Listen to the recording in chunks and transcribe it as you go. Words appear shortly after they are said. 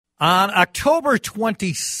On October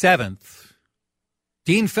 27th,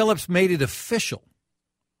 Dean Phillips made it official.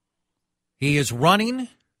 He is running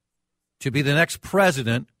to be the next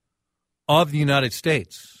president of the United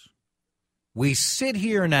States. We sit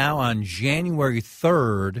here now on January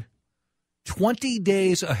 3rd, 20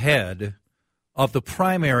 days ahead of the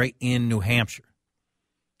primary in New Hampshire.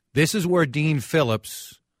 This is where Dean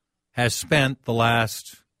Phillips has spent the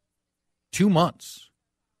last 2 months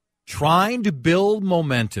trying to build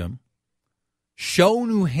momentum, show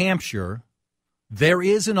New Hampshire there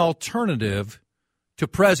is an alternative to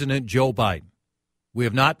President Joe Biden. We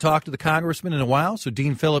have not talked to the congressman in a while, so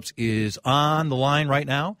Dean Phillips is on the line right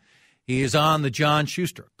now. He is on the John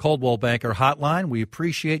Schuster Coldwell Banker hotline. We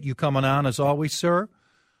appreciate you coming on as always, sir.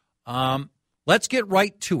 Let's get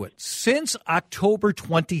right to it. Since October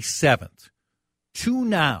 27th to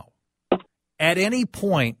now, at any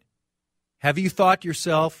point, have you thought to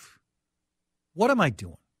yourself, what am I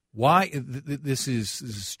doing? Why? This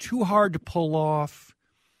is too hard to pull off.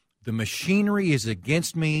 The machinery is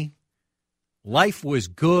against me. Life was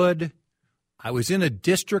good. I was in a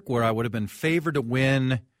district where I would have been favored to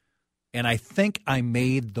win, and I think I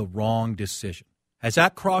made the wrong decision. Has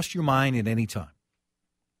that crossed your mind at any time?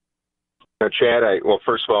 Chad,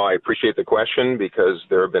 first of all, I appreciate the question because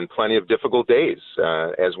there have been plenty of difficult days.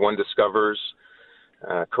 As one discovers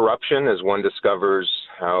corruption, as one discovers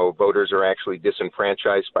how voters are actually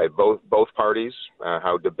disenfranchised by both parties,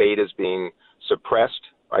 how debate is being suppressed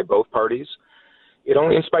by both parties, it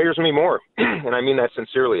only inspires me more. And I mean that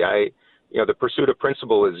sincerely. The pursuit of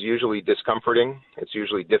principle is usually discomforting. It's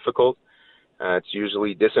usually difficult. It's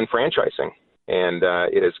usually disenfranchising. And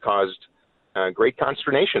it has caused great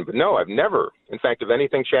consternation. But no, I've never. In fact, if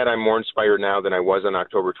anything, Chad, I'm more inspired now than I was on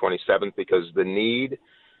October 27th because the need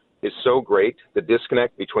is so great. The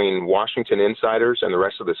disconnect between Washington insiders and the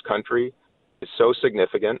rest of this country is so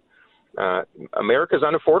significant. America is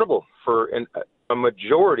unaffordable for a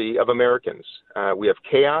majority of Americans. We have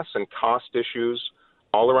chaos and cost issues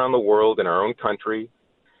all around the world in our own country,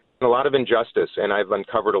 and a lot of injustice. And I've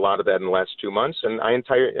uncovered a lot of that in the last 2 months, and I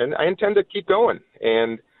intend to keep going.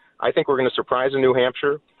 And I think we're going to surprise in New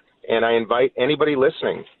Hampshire, and I invite anybody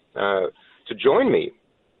listening to join me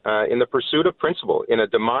in the pursuit of principle. In a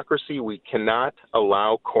democracy, we cannot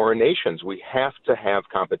allow coronations. We have to have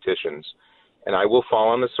competitions, and I will fall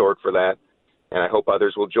on the sword for that, and I hope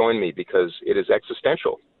others will join me because it is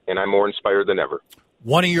existential, and I'm more inspired than ever.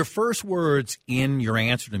 One of your first words in your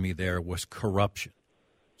answer to me there was corruption.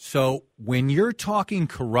 So when you're talking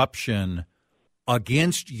corruption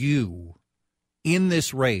against you in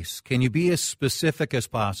this race, can you be as specific as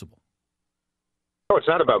possible? No, it's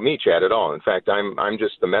not about me, Chad, at all. In fact, I'm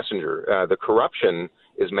just the messenger. The corruption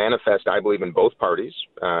is manifest, I believe, in both parties.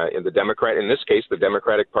 In this case, the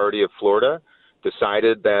Democratic Party of Florida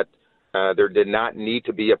decided that there did not need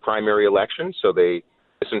to be a primary election, so they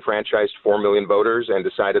disenfranchised 4 million voters and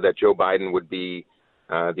decided that Joe Biden would be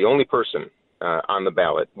the only person on the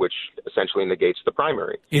ballot, which essentially negates the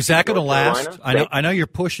primary. Is that going to last? I know you're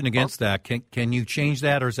pushing against that. Can you change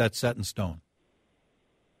that, or is that set in stone?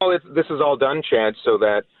 Well, this is all done, Chad, so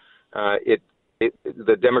that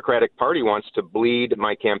the Democratic Party wants to bleed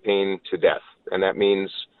my campaign to death, and that means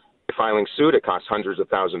filing suit. It costs hundreds of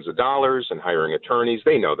thousands of dollars and hiring attorneys.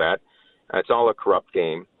 They know that. It's all a corrupt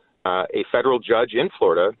game. A federal judge in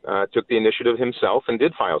Florida took the initiative himself and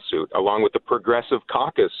did file suit, along with the Progressive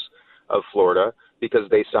Caucus of Florida, because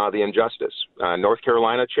they saw the injustice. North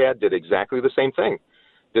Carolina, Chad, did exactly the same thing.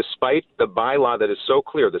 Despite the bylaw that is so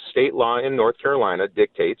clear, the state law in North Carolina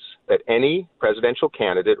dictates that any presidential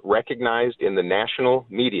candidate recognized in the national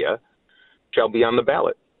media shall be on the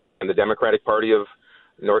ballot. And the Democratic Party of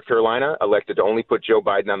North Carolina elected to only put Joe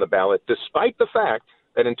Biden on the ballot, despite the fact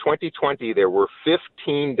that in 2020 there were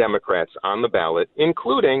 15 Democrats on the ballot,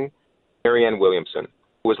 including Marianne Williamson,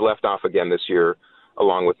 who was left off again this year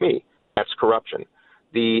along with me. That's corruption.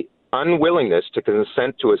 The unwillingness to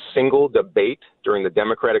consent to a single debate during the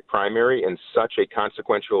Democratic primary in such a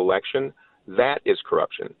consequential election, that is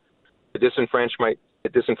corruption. The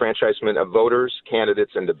disenfranchisement of voters,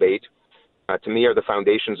 candidates, and debate, to me, are the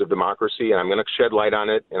foundations of democracy, and I'm going to shed light on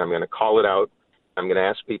it, and I'm going to call it out. I'm going to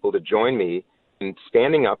ask people to join me in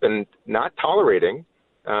standing up and not tolerating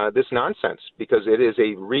this nonsense, because it is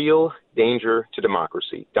a real danger to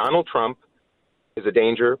democracy. Donald Trump is a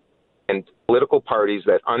danger, and political parties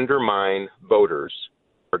that undermine voters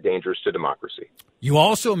are dangerous to democracy. You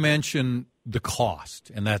also mentioned the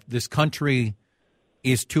cost and that this country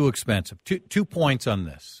is too expensive. Two points on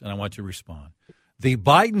this, and I want you to respond. The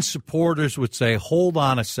Biden supporters would say, hold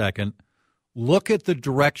on a second, look at the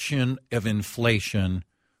direction of inflation.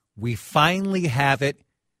 We finally have it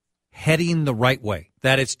heading the right way,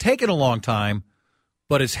 that it's taken a long time,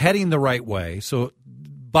 but it's heading the right way. So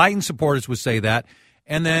Biden supporters would say that.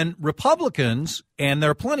 And then Republicans, and there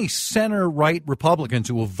are plenty center-right Republicans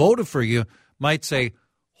who will vote for you, might say,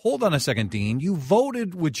 hold on a second, Dean, you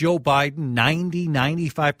voted with Joe Biden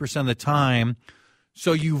 95% of the time.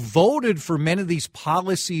 So you voted for many of these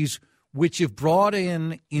policies which have brought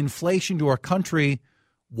in inflation to our country.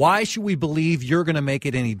 Why should we believe you're going to make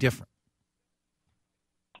it any different?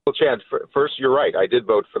 Well, Chad, first, you're right. I did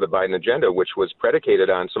vote for the Biden agenda, which was predicated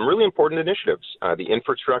on some really important initiatives. The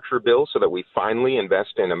infrastructure bill, so that we finally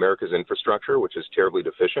invest in America's infrastructure, which is terribly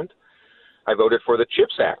deficient. I voted for the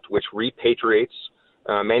CHIPS Act, which repatriates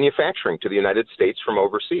manufacturing to the United States from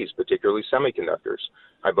overseas, particularly semiconductors.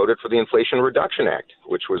 I voted for the Inflation Reduction Act,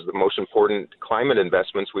 which was the most important climate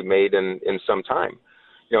investments we made in some time.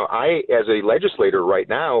 You know, I, as a legislator right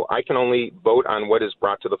now, I can only vote on what is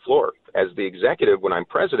brought to the floor. As the executive, when I'm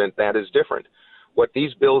president, that is different. What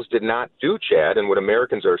these bills did not do, Chad, and what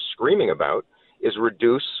Americans are screaming about, is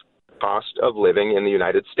reduce cost of living in the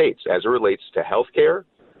United States as it relates to health care,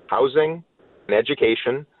 housing, and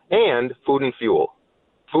education, and food and fuel.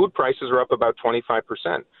 Food prices are up about 25%.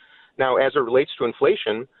 Now, as it relates to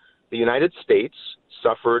inflation, the United States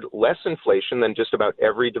suffered less inflation than just about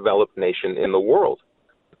every developed nation in the world.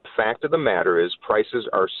 The fact of the matter is prices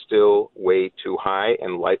are still way too high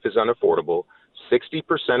and life is unaffordable.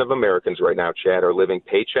 60% of Americans right now, Chad, are living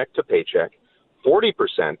paycheck to paycheck.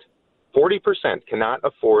 40% cannot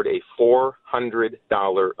afford a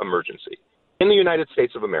 $400 emergency in the United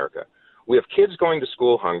States of America. We have kids going to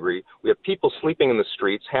school hungry. We have people sleeping in the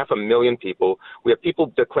streets, 500,000 people. We have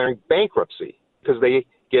people declaring bankruptcy because they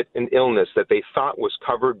get an illness that they thought was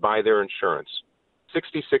covered by their insurance.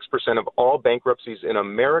 66% of all bankruptcies in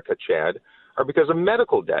America, Chad, are because of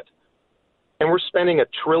medical debt. And we're spending $1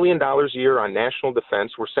 trillion a year on national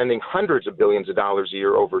defense. We're sending hundreds of billions of dollars a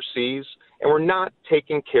year overseas, and we're not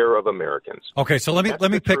taking care of Americans. Okay, so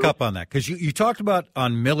let me pick up on that, because you talked about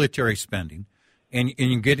on military spending, and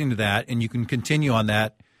you get into that, and you can continue on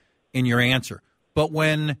that in your answer. But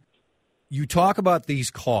when you talk about these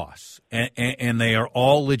costs, and they are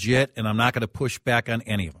all legit, and I'm not going to push back on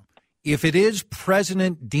any of them, if it is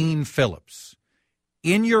President Dean Phillips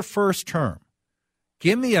in your first term,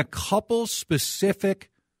 give me a couple specific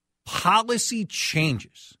policy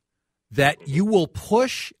changes that you will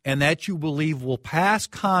push and that you believe will pass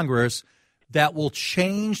Congress that will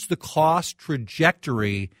change the cost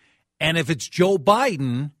trajectory. And if it's Joe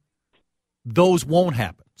Biden, those won't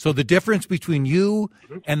happen. So the difference between you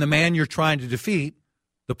and the man you're trying to defeat,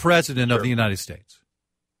 the President of the United States.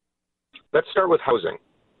 Let's start with housing.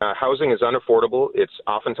 Housing is unaffordable. It's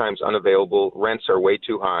oftentimes unavailable. Rents are way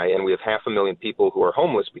too high, and we have 500,000 people who are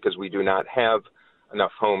homeless because we do not have enough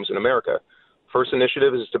homes in America. First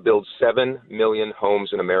initiative is to build 7 million homes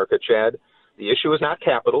in America, Chad. The issue is not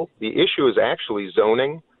capital. The issue is actually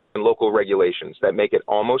zoning and local regulations that make it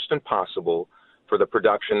almost impossible for the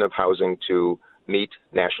production of housing to meet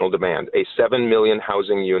national demand. A 7 million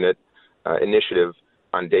housing unit initiative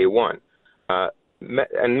on day one.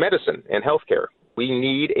 And medicine and healthcare. We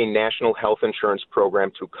need a national health insurance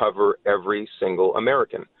program to cover every single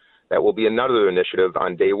American. That will be another initiative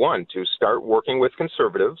on day one to start working with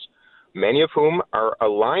conservatives, many of whom are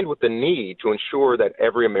aligned with the need to ensure that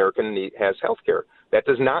every American has health care. That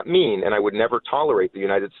does not mean, and I would never tolerate the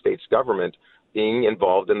United States government being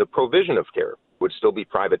involved in the provision of care. It would still be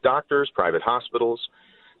private doctors, private hospitals,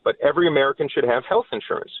 but every American should have health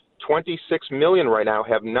insurance. 26 million right now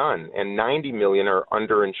have none, and 90 million are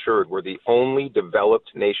underinsured. We're the only developed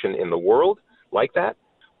nation in the world like that.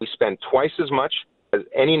 We spend twice as much as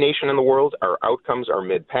any nation in the world. Our outcomes are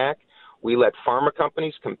mid-pack. We let pharma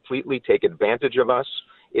companies completely take advantage of us.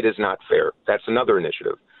 It is not fair. That's another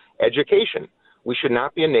initiative. Education. We should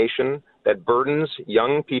not be a nation that burdens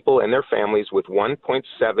young people and their families with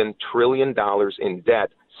 $1.7 trillion in debt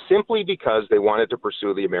simply because they wanted to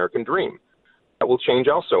pursue the American dream. That will change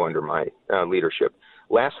also under my leadership.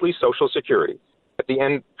 Lastly, Social Security.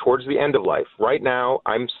 Towards the end of life, right now,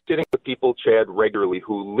 I'm sitting with people, Chad, regularly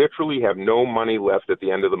who literally have no money left at the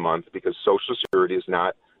end of the month because Social Security is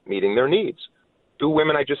not meeting their needs. 2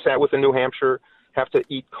 women I just sat with in New Hampshire have to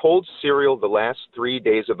eat cold cereal the last 3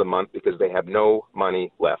 days of the month because they have no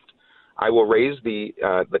money left. I will raise the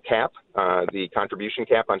cap, the contribution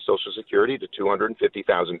cap on Social Security to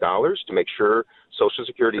 $250,000 to make sure Social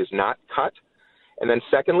Security is not cut. And then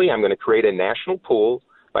secondly, I'm going to create a national pool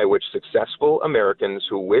by which successful Americans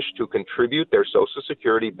who wish to contribute their Social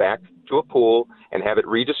Security back to a pool and have it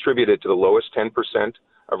redistributed to the lowest 10%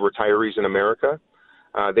 of retirees in America,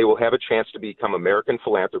 they will have a chance to become American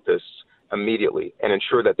philanthropists immediately and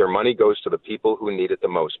ensure that their money goes to the people who need it the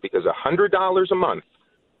most, because $100 a month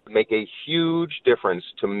would make a huge difference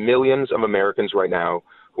to millions of Americans right now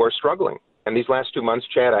who are struggling. And these last 2 months,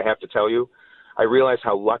 Chad, I have to tell you, I realize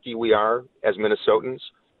how lucky we are as Minnesotans,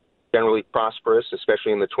 generally prosperous,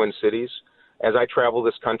 especially in the Twin Cities. As I travel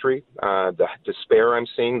this country, the despair I'm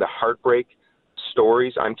seeing, the heartbreak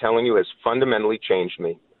stories I'm telling you has fundamentally changed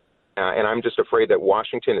me. And I'm just afraid that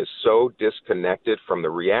Washington is so disconnected from the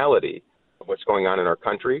reality of what's going on in our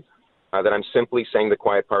country that I'm simply saying the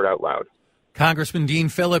quiet part out loud. Congressman Dean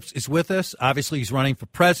Phillips is with us. Obviously, he's running for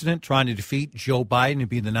president, trying to defeat Joe Biden to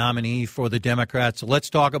be the nominee for the Democrats. So let's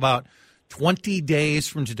talk about 20 days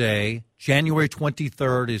from today. January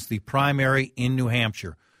 23rd is the primary in New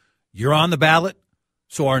Hampshire. You're on the ballot.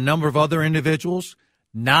 So are a number of other individuals.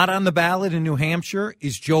 Not on the ballot in New Hampshire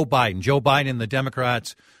is Joe Biden. Joe Biden and the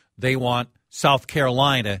Democrats, they want South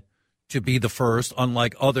Carolina to be the first,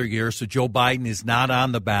 unlike other years. So Joe Biden is not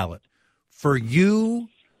on the ballot. For you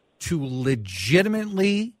to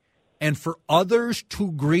legitimately, and for others to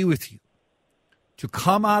agree with you, to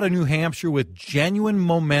come out of New Hampshire with genuine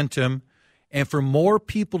momentum, and for more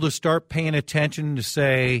people to start paying attention to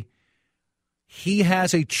say, he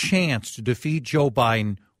has a chance to defeat Joe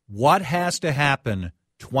Biden, what has to happen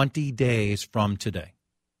 20 days from today?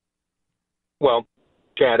 Well,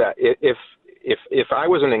 Chad, if I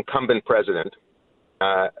was an incumbent president,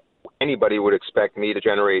 anybody would expect me to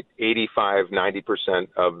generate 85-90%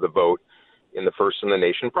 of the vote in the first in the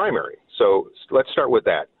nation primary. So let's start with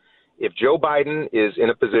that. If Joe Biden is in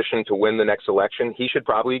a position to win the next election, he should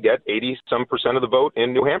probably get 80-some% of the vote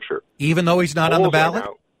in New Hampshire. Even though he's not on the ballot?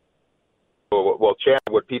 Right, well, Chad,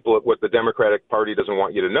 what the Democratic Party doesn't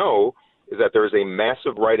want you to know is that there is a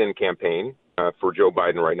massive write-in campaign for Joe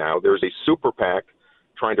Biden right now. There's a super PAC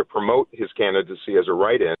trying to promote his candidacy as a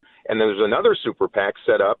write-in, and then there's another super PAC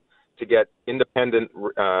set up to get independent,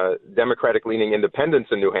 Democratic-leaning independents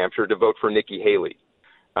in New Hampshire to vote for Nikki Haley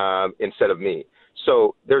instead of me.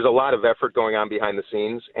 So there's a lot of effort going on behind the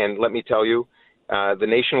scenes, and let me tell you, the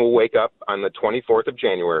nation will wake up on the 24th of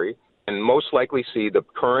January and most likely see the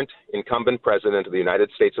current incumbent president of the United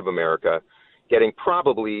States of America getting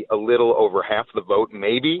probably a little over half the vote,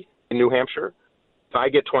 maybe, in New Hampshire. If I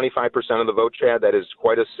get 25% of the vote, Chad, that is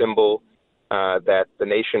quite a symbol that the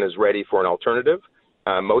nation is ready for an alternative.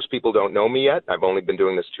 Most people don't know me yet. I've only been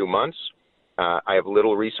doing this 2 months. I have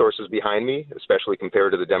little resources behind me, especially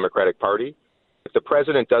compared to the Democratic Party. If the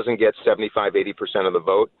president doesn't get 75-80% of the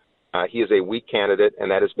vote, he is a weak candidate, and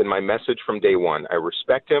that has been my message from day one. I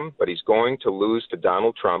respect him, but he's going to lose to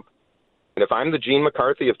Donald Trump. And if I'm the Gene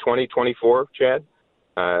McCarthy of 2024, Chad,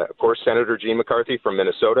 of course, Senator Gene McCarthy from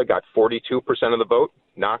Minnesota got 42% of the vote,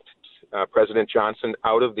 knocked President Johnson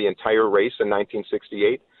out of the entire race in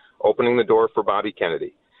 1968, opening the door for Bobby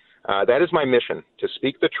Kennedy. That is my mission, to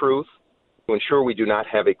speak the truth, to ensure we do not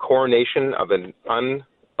have a coronation of an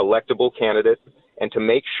unelectable candidate, and to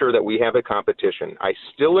make sure that we have a competition. I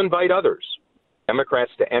still invite others,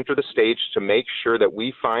 Democrats, to enter the stage to make sure that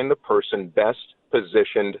we find the person best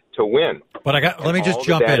positioned to win. But let me just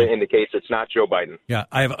jump in. All the data indicates it's not Joe Biden. Yeah,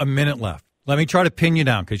 I have a minute left. Let me try to pin you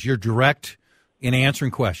down because you're direct in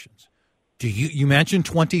answering questions. You mentioned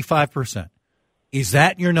 25%. Is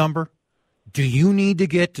that your number? Do you need to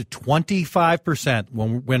get to 25%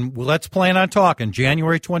 when let's plan on talking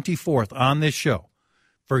January 24th on this show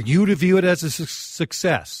for you to view it as a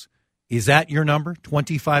success? Is that your number,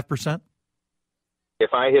 25%?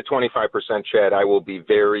 If I hit 25%, Chad, I will be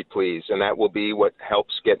very pleased, and that will be what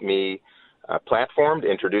helps get me platformed,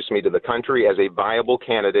 introduce me to the country as a viable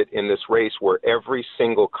candidate in this race where every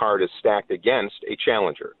single card is stacked against a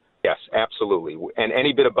challenger. Yes, absolutely. And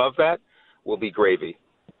any bit above that will be gravy.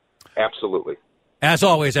 Absolutely. As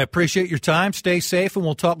always, I appreciate your time. Stay safe, and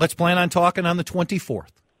we'll talk. Let's plan on talking on the 24th.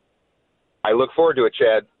 I look forward to it,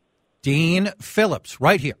 Chad. Dean Phillips,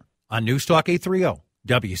 right here on News Talk 830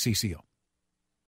 WCCO.